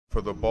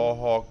For the Ball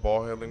Hawk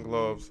ball handling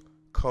gloves,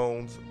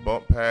 cones,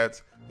 bump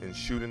pads, and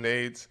shooting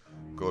aids,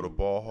 go to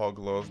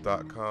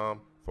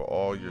ballhawkgloves.com for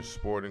all your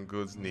sporting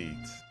goods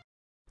needs.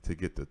 To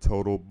get the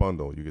total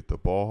bundle, you get the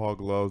Ball Hawk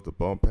gloves, the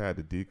bump pad,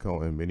 the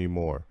decone, and many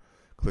more.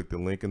 Click the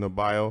link in the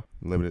bio,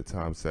 limited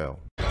time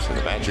sale. So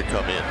the Magic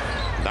come in,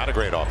 not a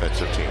great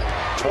offensive team,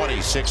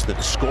 26th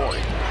in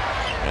scoring,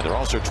 and they're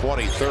also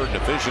 23rd in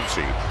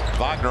efficiency.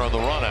 Wagner on the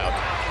run out,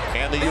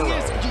 and the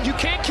Euro. You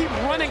can't keep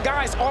running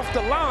guys off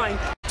the line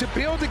to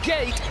build the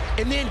gate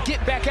and then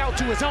get back out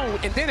to his own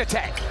and then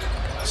attack.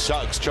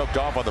 Suggs choked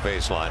off on the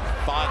baseline.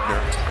 Wagner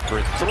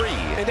for three.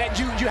 And that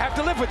you have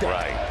to live with that.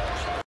 Right.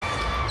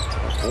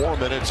 4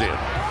 minutes in.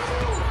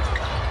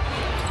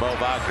 Mo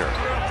Wagner.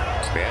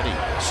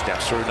 Manny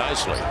steps through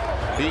nicely.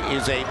 He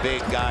is a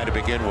big guy to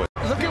begin with.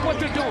 Look at what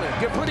they're doing.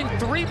 They're putting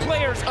three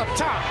players up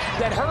top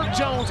that Herb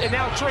Jones and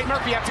now Trey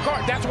Murphy have to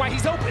guard. That's why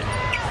he's open.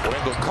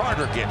 Wendell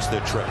Carter gets the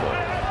triple.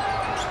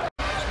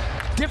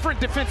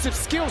 Different defensive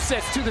skill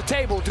sets to the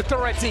table to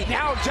throw at Z.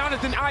 Now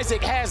Jonathan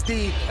Isaac has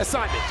the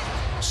assignment.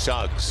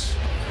 Suggs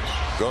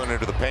going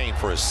into the paint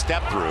for a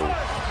step through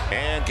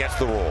and gets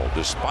the roll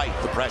despite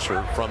the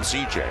pressure from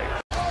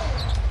CJ.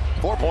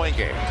 4-point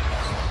game.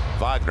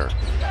 Wagner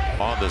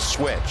on the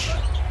switch.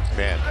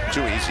 Man,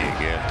 too easy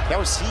again. That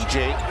was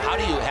CJ. How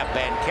do you have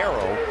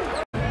Banchero?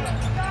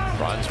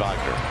 Franz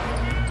Wagner.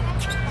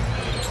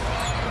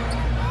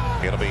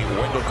 It'll be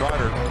Wendell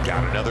Carter.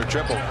 Got another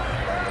triple.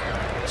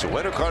 So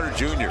Wendell Carter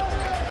Jr.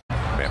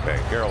 Man,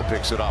 Banchero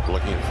picks it up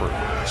looking for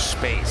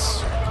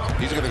space.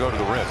 He's going to go to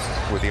the rim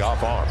with the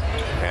off arm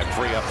and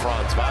free up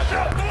Franz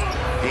Wagner.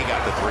 He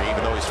got the three,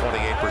 even though he's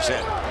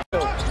 28%.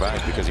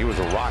 Right, because he was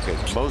a rocket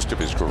most of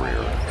his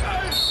career.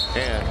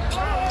 And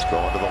it's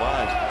going to the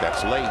line.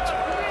 That's late.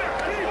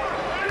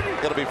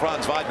 It'll be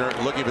Franz Wagner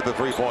looking for the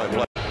three-point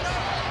play.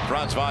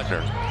 Franz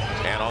Wagner,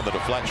 and on the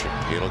deflection,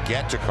 it'll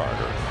get to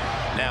Carter.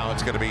 Now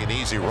it's going to be an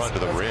easy run to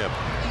the rim.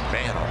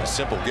 Man, on a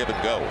simple give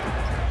and go.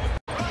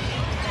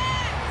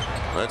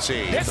 Let's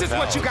see. This is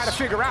what you got to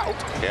figure out.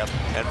 Yep,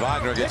 and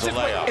Wagner gets a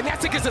layup. And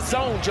that's against a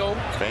zone, Joe.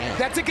 Man.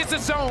 That's against a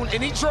zone,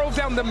 and he drove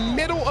down the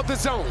middle of the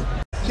zone.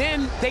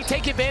 Then they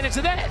take advantage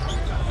of that.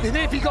 And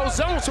then if he goes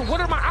zone, so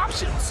what are my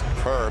options?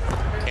 Herb,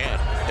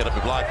 and it'll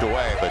be blocked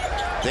away, but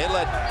they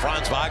let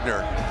Franz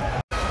Wagner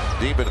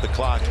deep into the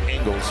clock.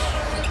 Ingles.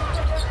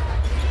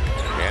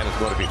 And it's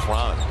going to be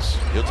Franz.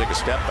 He'll take a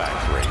step back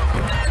three.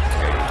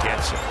 And he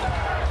gets it.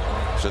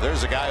 So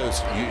there's a guy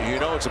who's, you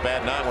know it's a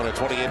bad night when a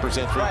 28%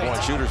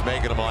 three-point shooter's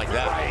making them like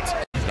that.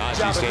 Right.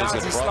 Najee stays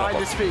in front of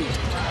him. His feet.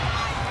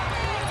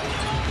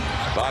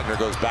 Wagner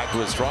goes back to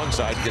his strong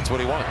side and gets what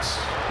he wants.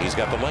 He's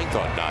got the length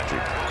on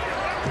Najee.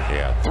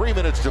 Yeah, 3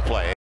 minutes to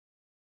play.